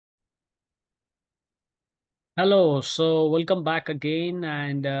Hello, so welcome back again.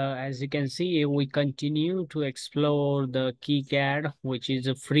 And as you can see, we continue to explore the KiCAD, which is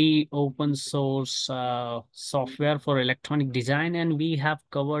a free open source software for electronic design. And we have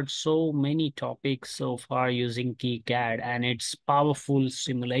covered so many topics so far using KiCAD and its powerful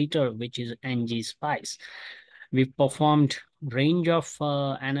simulator, which is ngSpice. We've performed range of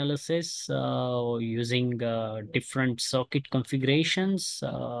analysis using different circuit configurations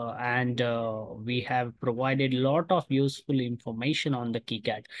and we have provided a lot of useful information on the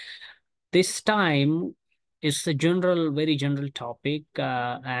KiCAD. This time is a very general topic,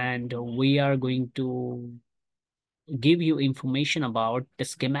 and we are going to give you information about the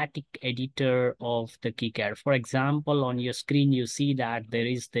schematic editor of the KiCAD. For example, on your screen, you see that there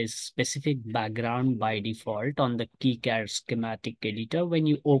is this specific background by default on the KiCAD schematic editor. When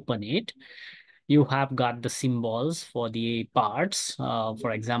you open it, you have got the symbols for the parts,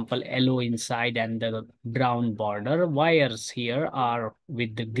 for example LO inside and the brown border. Wires here are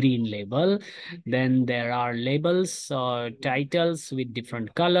with the green label. Then there are labels, titles with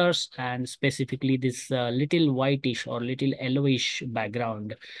different colors, and specifically this little whitish or little yellowish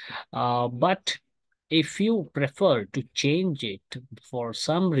background. But if you prefer to change it for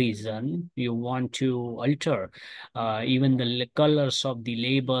some reason, you want to alter even the colors of the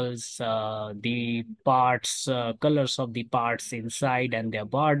labels, the parts, colors of the parts inside and their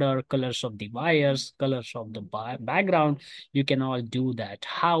border, colors of the wires, colors of the background, you can all do that.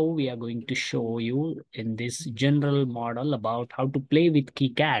 How we are going to show you in this general model about how to play with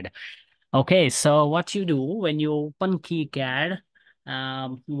KiCAD. Okay, so what you do when you open KiCAD,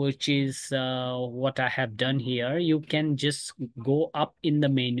 which is what I have done here, you can just go up in the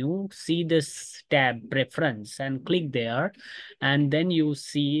menu, see this tab preference and click there. And then you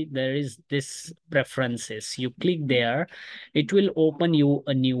see there is this preferences. You click there, it will open you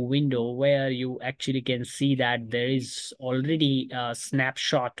a new window where you actually can see that there is already a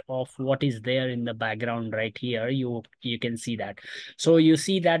snapshot of what is there in the background right here. You can see that. So you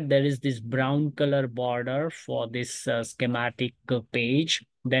see that there is this brown color border for this schematic page.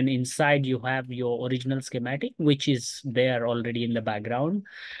 Then inside you have your original schematic, which is there already in the background.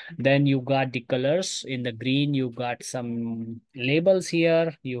 Then you got the colors. In the green, you got some labels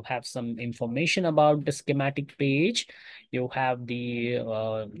here. You have some information about the schematic page. You have the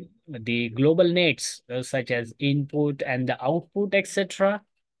global nets such as input and the output, etc.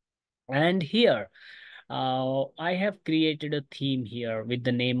 And here I have created a theme here with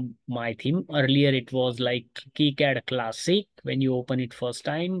the name My Theme. Earlier it was like KiCAD Classic. When you open it first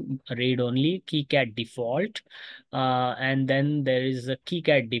time, read only KiCAD Default. And then there is a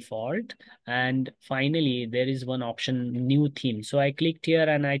KiCAD Default. And finally, there is one option, New Theme. So I clicked here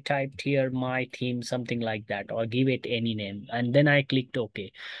and I typed here My Theme, something like that, or give it any name. And then I clicked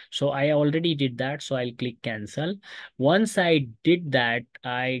OK. So I already did that. So I'll click Cancel. Once I did that,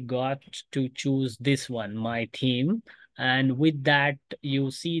 I got to choose this one, My Theme. And with that,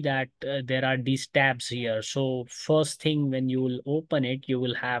 you see that there are these tabs here. So first thing, when you will open it, you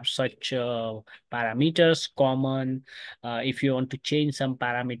will have such parameters, common. If you want to change some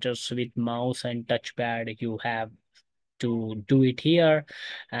parameters with mouse and touchpad, you have to do it here.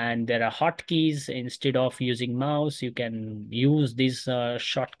 And there are hotkeys. Instead of using mouse, you can use these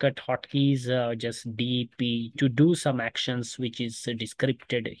shortcut hotkeys, just DP, to do some actions which is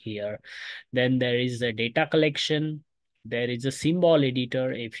described here. Then there is a data collection. There is a symbol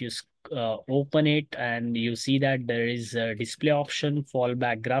editor. If you open it, and you see that there is a display option,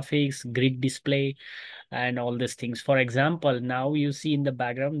 fallback graphics, grid display, and all these things. For example, now you see in the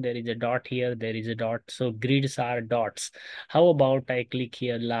background there is a dot here, there is a dot. So grids are dots. How about I click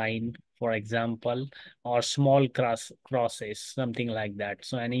here line, for example, or small crosses, something like that.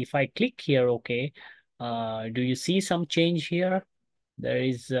 So, and if I click here, okay, do you see some change here? There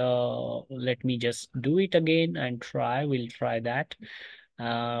is, let me just do it again and try. We'll try that.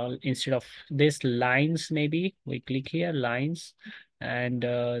 Instead of this lines, maybe we click here lines, and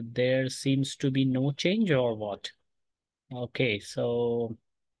there seems to be no change or what. Okay, so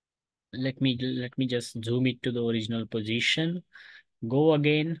let me just zoom it to the original position, go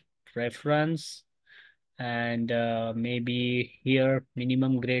again, preference, and maybe here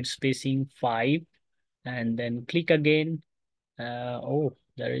minimum grade spacing 5, and then click again. Oh,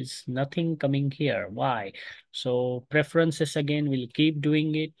 there is nothing coming here. Why? So preferences again, we'll keep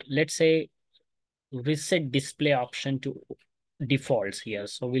doing it. Let's say reset display option to defaults here.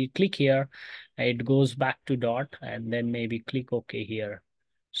 So we'll click here. It goes back to dot, and then maybe click OK here.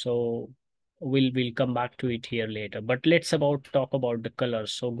 So we'll come back to it here later. But let's about talk about the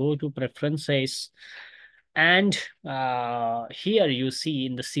colors. So go to preferences, And here you see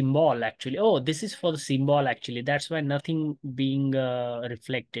in the symbol actually. Oh, this is for the symbol actually. That's why nothing being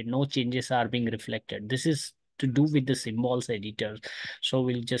reflected. No changes are being reflected. This is to do with the symbols editor. So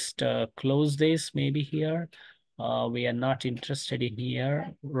we'll just close this maybe here. We are not interested in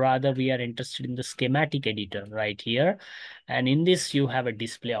here. Rather, we are interested in the schematic editor right here. And in this, you have a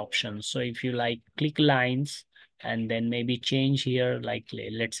display option. So if you like click lines and then maybe change here, like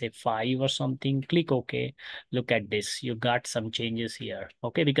let's say 5 or something, click OK. Look at this, you got some changes here.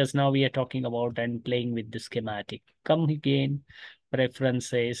 Okay, because now we are talking about and playing with the schematic. Come again,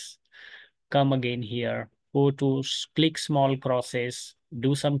 preferences, come again here, go to click small crosses,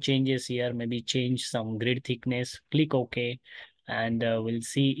 do some changes here, maybe change some grid thickness, click OK, and we'll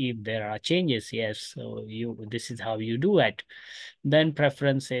see if there are changes. Yes, so this is how you do it. Then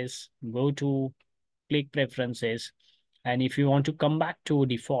preferences, go to click preferences, and if you want to come back to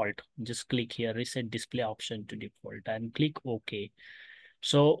default, just click here reset display option to default and click OK.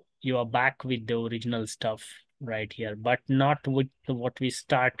 So you are back with the original stuff right here, but not with what we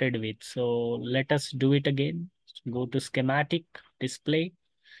started with. So let us do it again. Go to schematic display.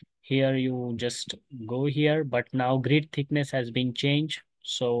 Here you just go here, but now grid thickness has been changed.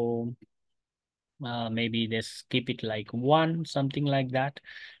 So maybe this keep it like 1, something like that.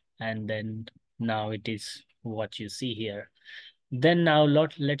 And then now it is what you see here. Then now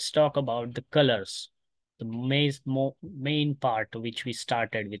let's talk about the colors, the main part which we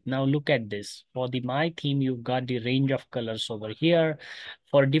started with. Now look at this. For the my theme, you've got the range of colors over here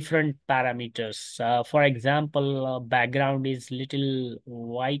for different parameters. For example, background is little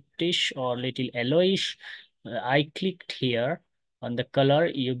whitish or little yellowish. I clicked here on the color.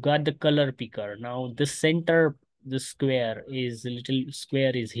 You got the color picker. Now the center, the square is little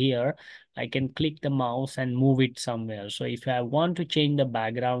square is here. I can click the mouse and move it somewhere. So if I want to change the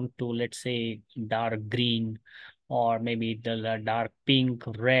background to, let's say, dark green or maybe the dark pink,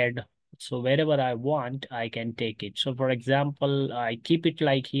 red, so wherever I want, I can take it. So for example, I keep it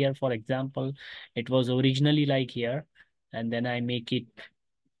like here. For example, it was originally like here, and then I make it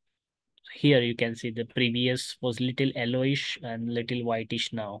here. You can see the previous was little yellowish and little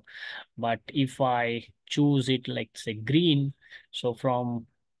whitish now. But if I choose it like say green, so from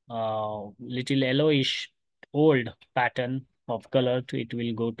little yellowish old pattern of color to it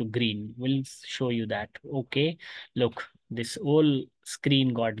will go to green. We'll show you that. Okay, look, this whole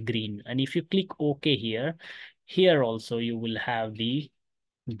screen got green. And if you click OK here, here also you will have the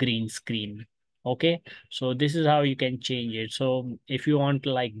green screen. Okay, so this is how you can change it. So if you want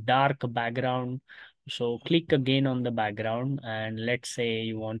like dark background, so click again on the background, and let's say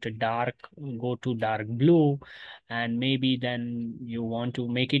you want a dark, go to dark blue, and maybe then you want to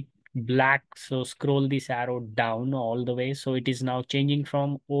make it black, so scroll this arrow down all the way, so it is now changing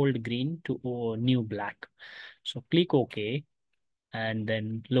from old green to new black. So click OK, and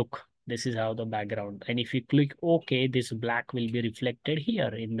then look, this is how the background. And if you click OK, this black will be reflected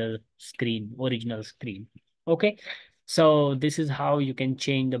here in the screen, original screen. Okay, so this is how you can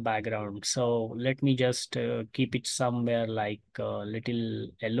change the background. So let me just keep it somewhere like little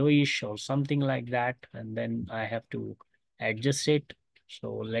yellowish or something like that, and then I have to adjust it.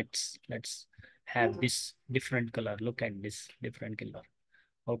 So let's have this different color. Look at this different color.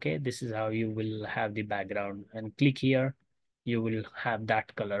 Okay, this is how you will have the background, and click here, you will have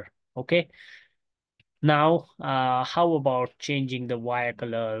that color. Okay, now how about changing the wire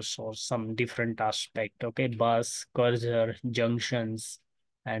colors or some different aspect? Okay, bus, cursor, junctions,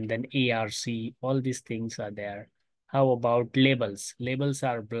 and then ARC, all these things are there. How about labels? Labels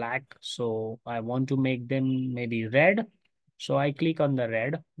are black, so I want to make them maybe red, so I click on the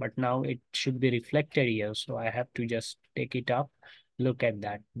red, but now it should be reflected here, so I have to just take it up. Look at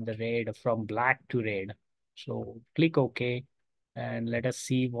that, the red from black to red. So click OK, and let us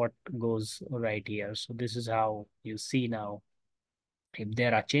see what goes right here. So this is how you see now. If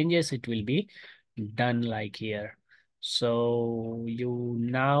there are changes, it will be done like here. So you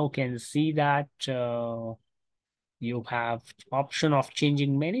now can see that you have option of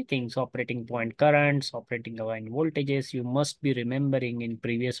changing many things: operating point currents, operating point voltages. You must be remembering in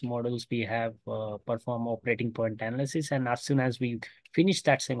previous models we have performed operating point analysis, and as soon as we finish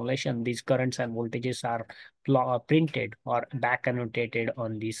that simulation, these currents and voltages are printed or back annotated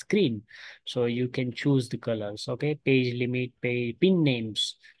on the screen. So you can choose the colors. Okay, page limit, page pin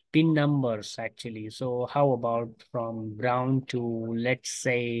names, pin numbers actually. So how about from brown to, let's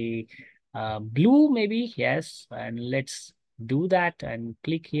say, blue maybe? Yes, and let's do that and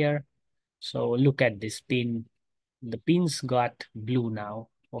click here. So look at this pin, the pins got blue now.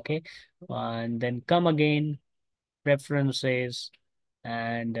 Okay, and then come again, preferences,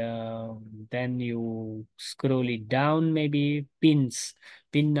 and then you scroll it down, maybe pin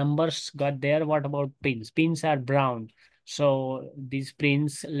numbers got there. What about pins are brown, so these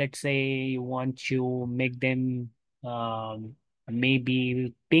pins, let's say you want to make them um,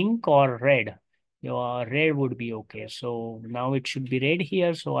 maybe pink or red. Your red would be okay, so now it should be red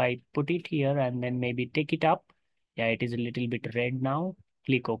here, so I put it here and then maybe take it up. Yeah, it is a little bit red now.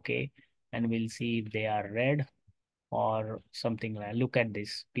 Click OK, and we'll see if they are red or something like. Look at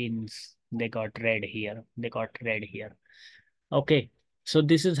this pins, they got red here, they got red here. Okay, so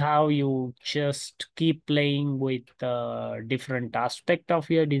this is how you just keep playing with different aspect of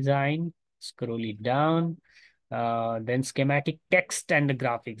your design. Scroll it down. Then schematic text and the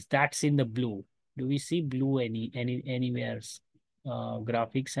graphics, that's in the blue. Do we see blue anywhere?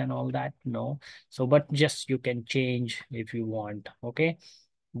 Graphics and all that? No. So but just you can change if you want. Okay,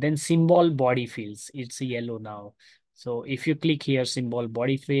 then symbol body fields, it's yellow now. So if you click here, symbol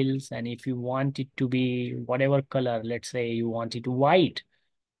body fields, and if you want it to be whatever color, let's say you want it white.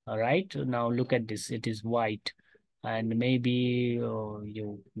 All right, now look at this, it is white. And maybe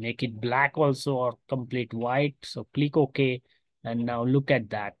you make it black also, or complete white. So click OK, and now look at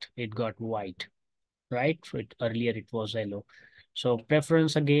that, it got white, right? So earlier it was yellow. So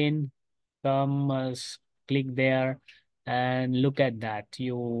preference again, come click there and look at that.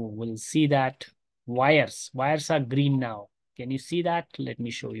 You will see that wires are green now. Can you see that? Let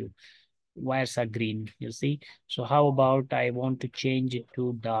me show you. Wires are green, you see. So how about I want to change it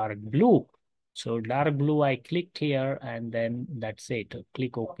to dark blue. So dark blue, I clicked here and then that's it.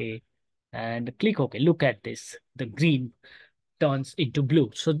 Click OK and click OK. Look at this, the green turns into blue.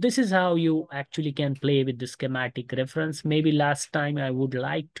 So this is how you actually can play with the schematic reference. Maybe last time I would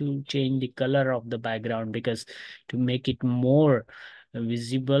like to change the color of the background, because to make it more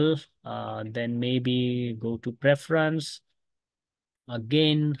visible, then maybe go to preference.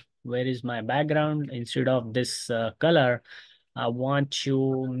 Again, where is my background? Instead of this color, I want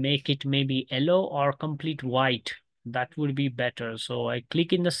to make it maybe yellow or complete white. That would be better. So I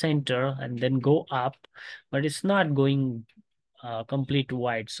click in the center and then go up, but it's not going complete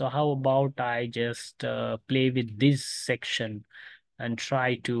white. So how about I just play with this section and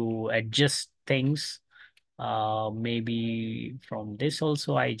try to adjust things. Maybe from this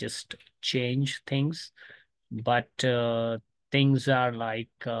also I just change things, but things are like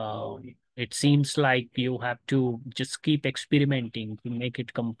it seems like you have to just keep experimenting to make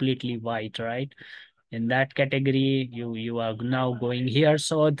it completely white, right? In that category, you are now going here.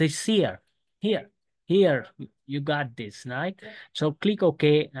 So this here here you got this, right? So click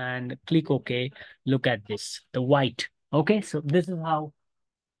OK and click OK. Look at this, the white. Okay, so this is how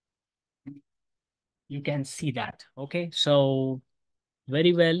you can see that. Okay, so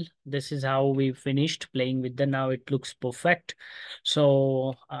very well, this is how we finished playing with the, now it looks perfect.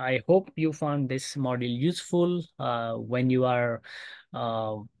 So I hope you found this module useful. When you are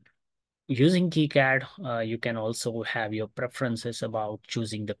uh, using KiCAD, you can also have your preferences about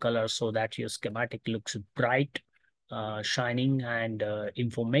choosing the color so that your schematic looks bright, shining, and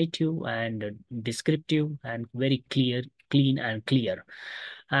informative, and descriptive, and very clear, clean and clear.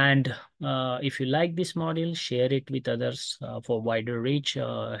 And if you like this module, share it with others for wider reach,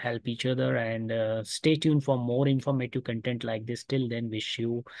 help each other, and stay tuned for more informative content like this. Till then, wish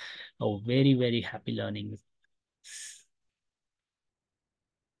you a very, very happy learning.